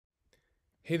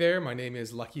Hey there, my name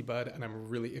is Lucky Bud, and I'm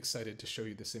really excited to show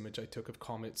you this image I took of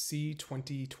Comet C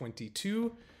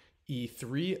 2022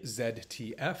 E3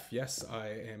 ZTF. Yes, I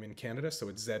am in Canada, so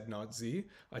it's Z, not Z.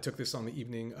 I took this on the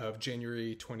evening of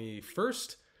January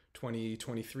 21st,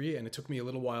 2023, and it took me a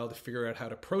little while to figure out how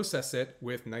to process it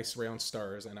with nice round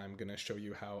stars, and I'm going to show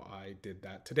you how I did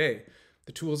that today.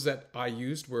 The tools that I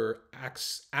used were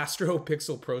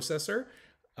Astropixel Processor,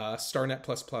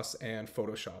 Starnet++, and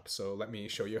Photoshop. So let me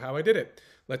show you how I did it.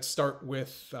 Let's start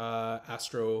with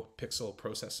Astropixel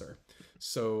Processor.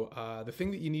 So the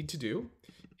thing that you need to do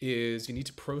is you need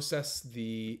to process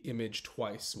the image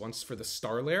twice, once for the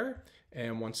star layer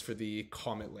and once for the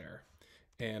comet layer.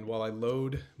 And while I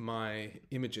load my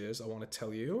images, I want to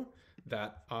tell you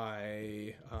that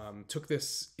I took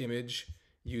this image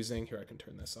using, here I can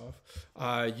turn this off,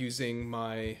 using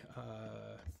my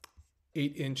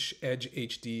 8-inch Edge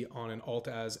HD on an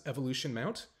Alt-Az Evolution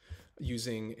mount,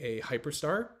 using a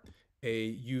Hyperstar,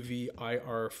 a UV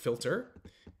IR filter,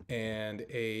 and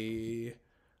a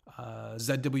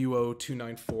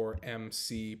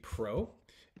ZWO294MC Pro.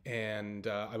 And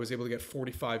I was able to get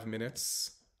 45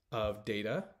 minutes of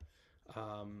data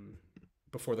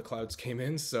before the clouds came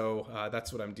in. So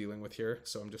that's what I'm dealing with here.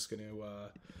 So I'm just going to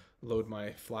load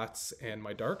my flats and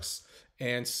my darks.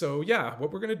 And so, yeah,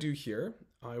 what we're going to do here,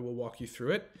 I will walk you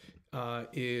through it,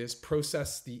 is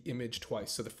process the image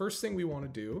twice. So the first thing we want to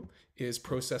do is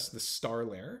process the star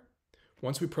layer.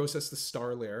 Once we process the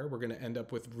star layer, we're going to end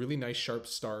up with really nice sharp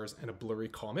stars and a blurry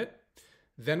comet.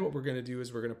 Then what we're going to do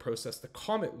is we're going to process the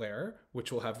comet layer,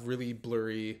 which will have really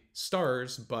blurry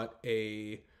stars, but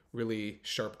a really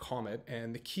sharp comet.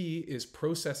 And the key is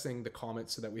processing the comet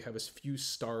so that we have as few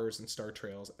stars and star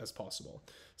trails as possible.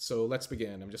 So let's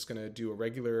begin. I'm just going to do a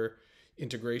regular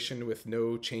integration with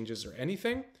no changes or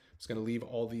anything. I'm just going to leave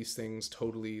all these things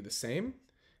totally the same.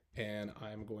 And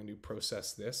I'm going to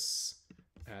process this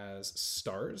as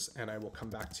stars. And I will come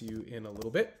back to you in a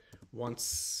little bit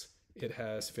once it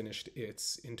has finished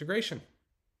its integration.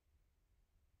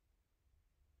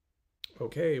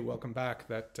 Okay, welcome back.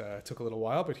 That took a little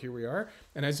while, but here we are.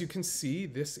 And as you can see,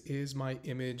 this is my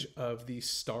image of the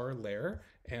star layer.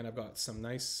 And I've got some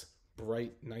nice,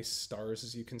 bright, nice stars,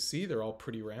 as you can see. They're all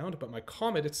pretty round, but my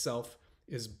comet itself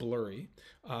is blurry.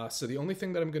 So the only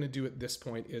thing that I'm going to do at this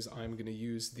point is I'm going to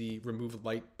use the Remove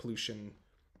Light Pollution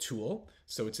tool.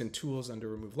 So it's in Tools under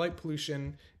Remove Light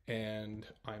Pollution, and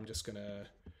I'm just going to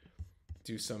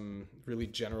do some really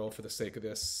general, for the sake of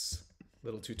this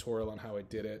little tutorial on how I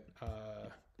did it,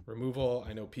 removal.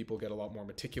 I know people get a lot more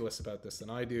meticulous about this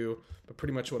than I do, but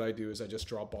pretty much what I do is I just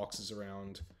draw boxes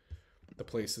around the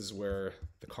places where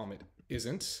the comet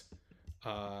isn't,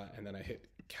 and then I hit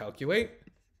calculate,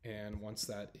 and once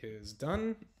that is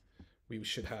done, we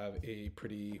should have a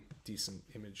pretty decent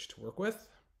image to work with.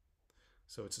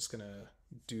 So it's just gonna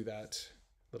do that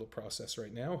little process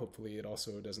right now. Hopefully it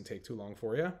also doesn't take too long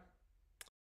for you.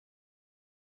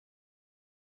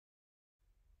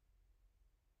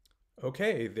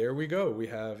 Okay, there we go. We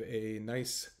have a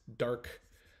nice dark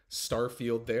star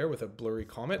field there with a blurry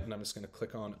comet, and I'm just going to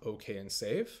click on OK and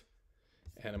save.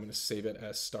 And I'm going to save it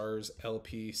as stars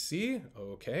LPC.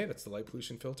 Okay, that's the light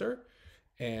pollution filter.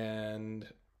 And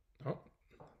oh,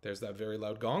 there's that very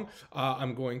loud gong.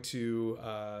 I'm going to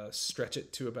stretch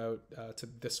it to about to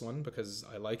this one because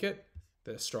I like it,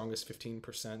 the strongest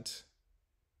 15%.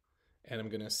 And I'm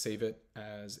going to save it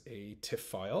as a TIFF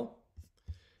file.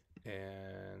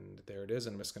 And there it is.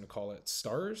 And I'm just going to call it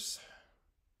stars.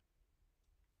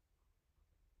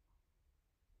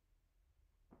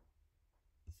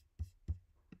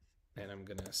 And I'm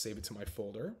going to save it to my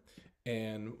folder.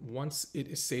 And once it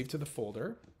is saved to the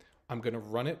folder, I'm going to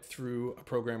run it through a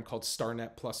program called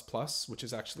Starnet++, which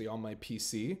is actually on my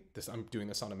PC. I'm doing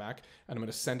this on a Mac, and I'm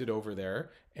going to send it over there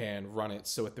and run it.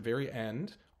 So at the very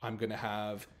end, I'm going to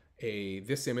have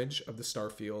this image of the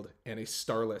star field and a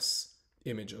starless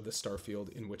image of the star field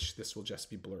in which this will just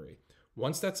be blurry.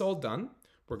 Once that's all done,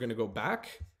 we're going to go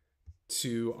back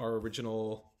to our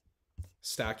original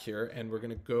stack here, and we're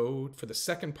going to go for the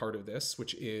second part of this,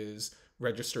 which is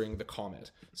registering the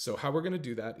comet. So how we're going to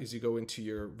do that is you go into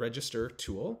your register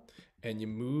tool and you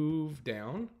move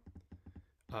down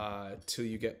till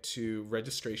you get to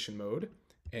registration mode,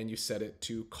 and you set it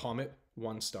to Comet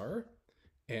 1 star,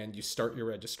 and you start your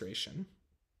registration.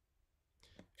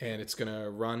 And it's going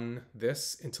to run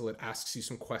this until it asks you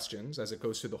some questions as it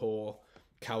goes through the whole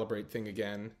calibrate thing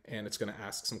again, and it's going to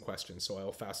ask some questions. So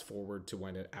I'll fast forward to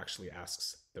when it actually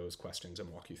asks those questions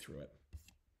and walk you through it.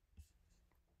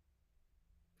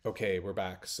 Okay, we're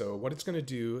back. So what it's going to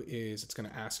do is it's going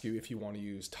to ask you if you want to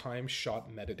use time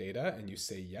shot metadata, and you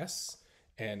say yes.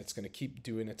 and it's going to keep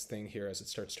doing its thing here as it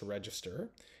starts to register.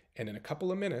 And in a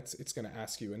couple of minutes, it's going to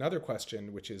ask you another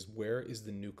question, which is where is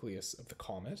the nucleus of the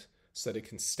comet, so that it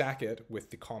can stack it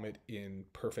with the comet in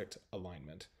perfect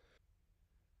alignment.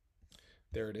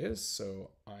 There it is. So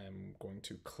I'm going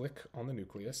to click on the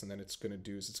nucleus, and then it's going to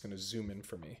do is it's going to zoom in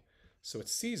for me. So it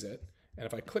sees it, and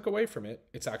if I click away from it,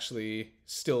 it's actually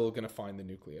still going to find the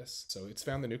nucleus. So it's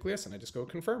found the nucleus, and I just go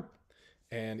confirm.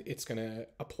 And it's going to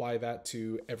apply that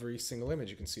to every single image.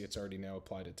 You can see it's already now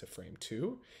applied it to frame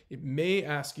 2. It may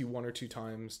ask you 1 or 2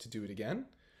 times to do it again.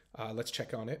 Let's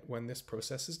check on it when this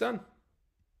process is done.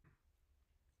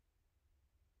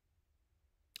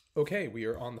 Okay, we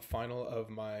are on the final of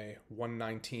my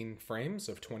 119 frames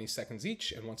of 20 seconds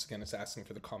each. And once again, it's asking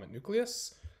for the comet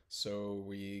nucleus. So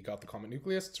we got the comet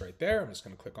nucleus, it's right there. I'm just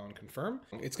going to click on confirm.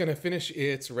 It's going to finish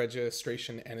its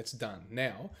registration and it's done.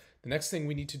 Now, the next thing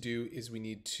we need to do is we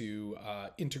need to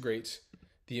integrate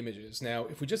the images. Now,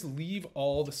 if we just leave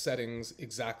all the settings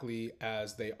exactly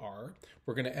as they are,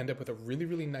 we're going to end up with a really,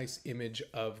 really nice image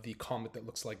of the comet that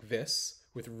looks like this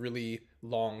with really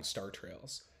long star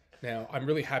trails. Now, I'm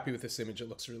really happy with this image. It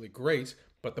looks really great,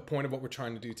 but the point of what we're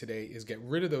trying to do today is get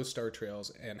rid of those star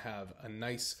trails and have a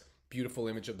nice, beautiful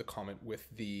image of the comet with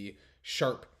the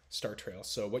sharp star trails.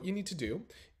 So what you need to do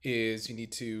is you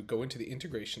need to go into the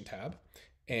integration tab,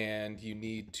 and you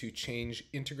need to change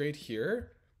integrate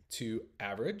here to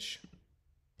average.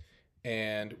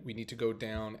 And we need to go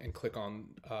down and click on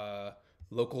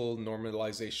local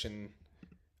normalization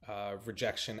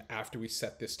rejection after we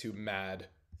set this to mad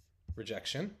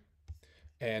rejection.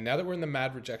 And now that we're in the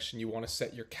mad rejection, you want to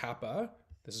set your kappa.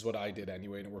 This is what I did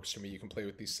anyway, and it works for me. You can play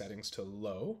with these settings to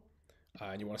low,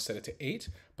 and you want to set it to 8.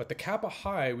 But the kappa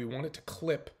high, we want it to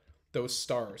clip those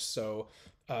stars. So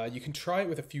you can try it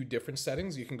with a few different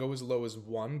settings. You can go as low as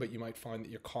 1, but you might find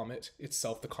that your comet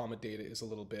itself, the comet data, is a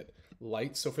little bit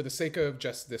light. So for the sake of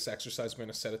just this exercise, we're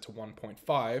going to set it to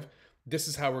 1.5. This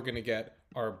is how we're going to get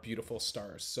our beautiful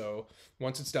stars. So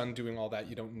once it's done doing all that,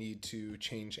 you don't need to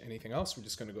change anything else. We're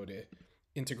just going to go to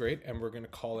integrate, and we're going to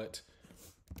call it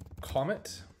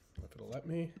Comet, if it'll let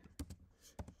me,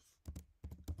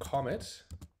 Comet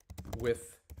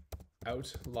with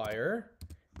outlier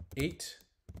 8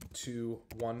 to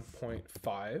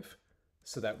 1.5,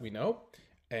 so that we know.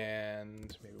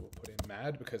 And maybe we'll put in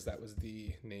mad because that was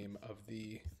the name of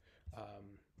the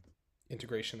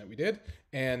integration that we did.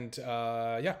 And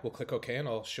yeah, we'll click OK, and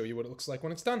I'll show you what it looks like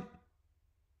when it's done.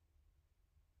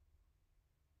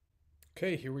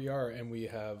 Okay, here we are, and we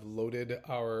have loaded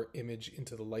our image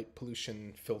into the light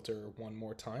pollution filter one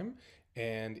more time,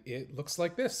 and it looks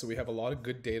like this. So we have a lot of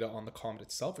good data on the comet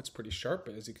itself. It's pretty sharp,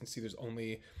 but as you can see, there's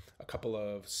only a couple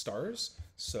of stars.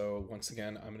 So once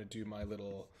again, I'm going to do my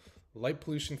little light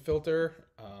pollution filter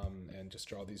and just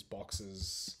draw these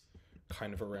boxes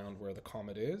kind of around where the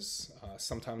comet is.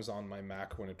 Sometimes on my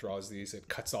Mac, when it draws these, it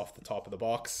cuts off the top of the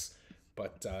box,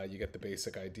 but you get the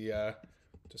basic idea.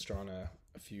 Just drawing a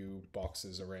few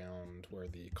boxes around where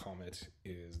the comet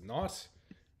is not,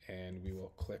 and we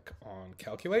will click on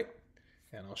calculate,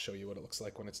 and I'll show you what it looks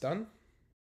like when it's done.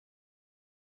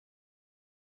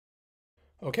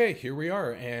 Okay, here we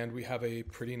are, and we have a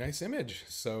pretty nice image.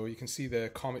 So you can see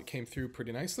the comet came through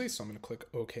pretty nicely, so I'm going to click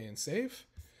OK and save.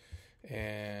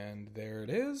 And there it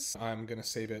is. I'm going to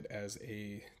save it as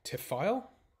a TIFF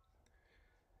file.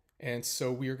 And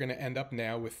so we are going to end up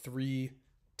now with 3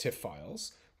 TIFF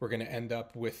files. We're going to end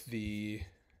up with the,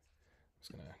 I'm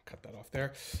just going to cut that off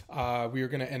there. We are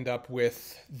going to end up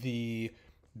with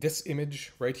this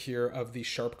image right here of the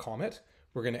sharp comet.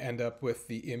 We're going to end up with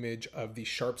the image of the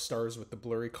sharp stars with the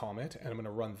blurry comet, and I'm going to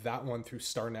run that one through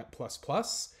Starnet++,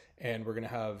 and we're going to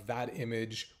have that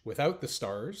image without the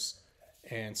stars,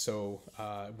 and so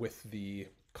with the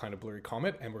kind of blurry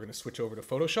comet, and we're going to switch over to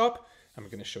Photoshop. I'm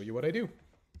going to show you what I do.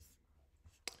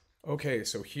 Okay,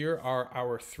 so here are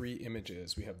our 3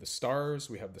 images. We have the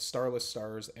stars, we have the starless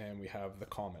stars, and we have the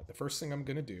comet. The first thing I'm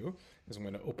going to do is I'm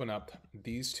going to open up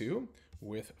these 2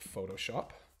 with Photoshop,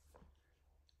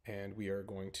 and we are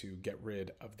going to get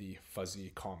rid of the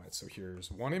fuzzy comet. So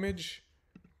here's 1 image,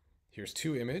 here's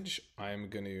 2 image. I'm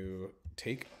going to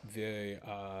take the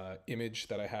image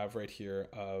that I have right here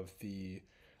of the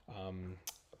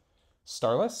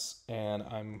starless, and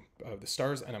I'm the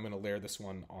stars, and I'm going to layer this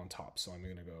one on top. So I'm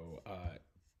going to go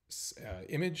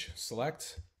image,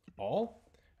 select all.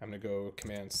 I'm going to go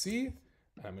Command C,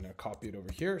 and I'm going to copy it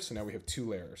over here. So now we have 2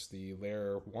 layers, the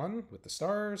layer 1 with the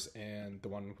stars and the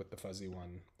one with the fuzzy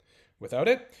one without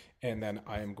it. And then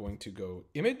I am going to go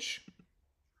image.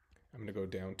 I'm going to go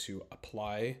down to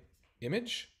apply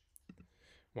image.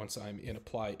 Once I'm in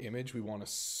apply image, we want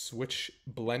to switch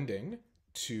blending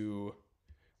to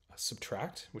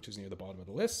subtract, which is near the bottom of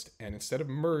the list. And instead of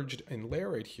merged in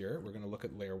layer right here, we're going to look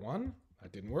at layer 1.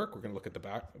 That didn't work. We're going to look at the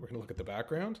back. We're going to look at the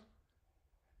background.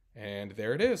 And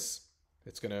there it is.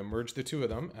 It's going to merge the two of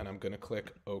them, and I'm going to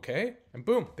click OK, and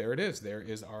boom, there it is. There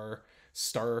is our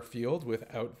star field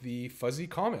without the fuzzy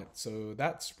comet. So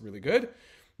that's really good.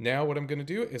 Now what I'm going to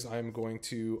do is I'm going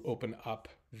to open up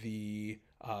the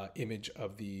image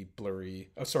of the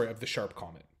of the sharp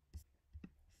comet.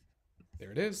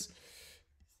 There it is.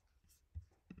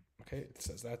 Okay, it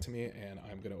says that to me, and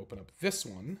I'm going to open up this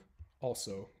one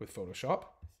also with Photoshop.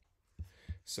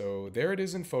 So there it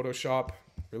is in Photoshop,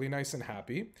 really nice and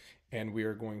happy. And we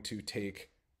are going to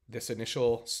take this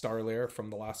initial star layer from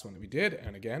the last one that we did.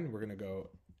 And again, we're going to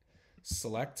go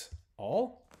select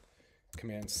all,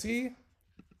 Command C,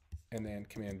 and then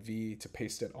Command V to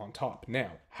paste it on top.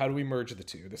 Now, how do we merge the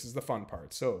two? This is the fun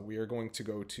part. So we are going to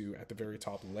go to, at the very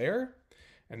top, layer,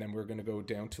 and then we're going to go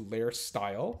down to layer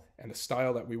style. And the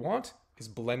style that we want is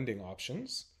blending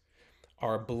options.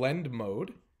 Our blend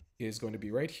mode is going to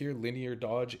be right here, linear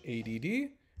dodge ADD, and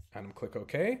I'm click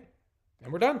OK.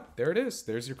 And we're done. There it is.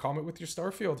 There's your comet with your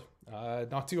star field.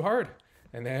 Not too hard.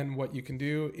 And then what you can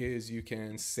do is you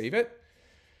can save it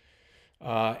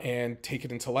and take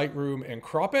it into Lightroom and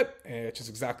crop it, which is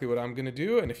exactly what I'm going to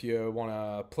do. And if you want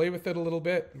to play with it a little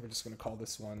bit, we're just going to call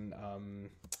this one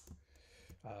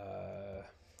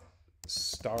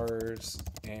Stars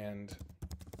and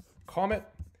Comet.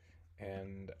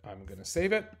 And I'm going to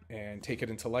save it and take it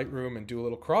into Lightroom and do a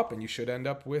little crop, and you should end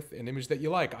up with an image that you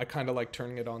like. I kind of like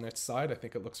turning it on its side. I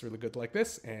think it looks really good like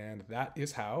this, and that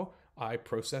is how I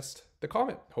processed the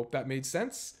comet. Hope that made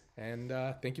sense, and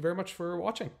thank you very much for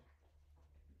watching.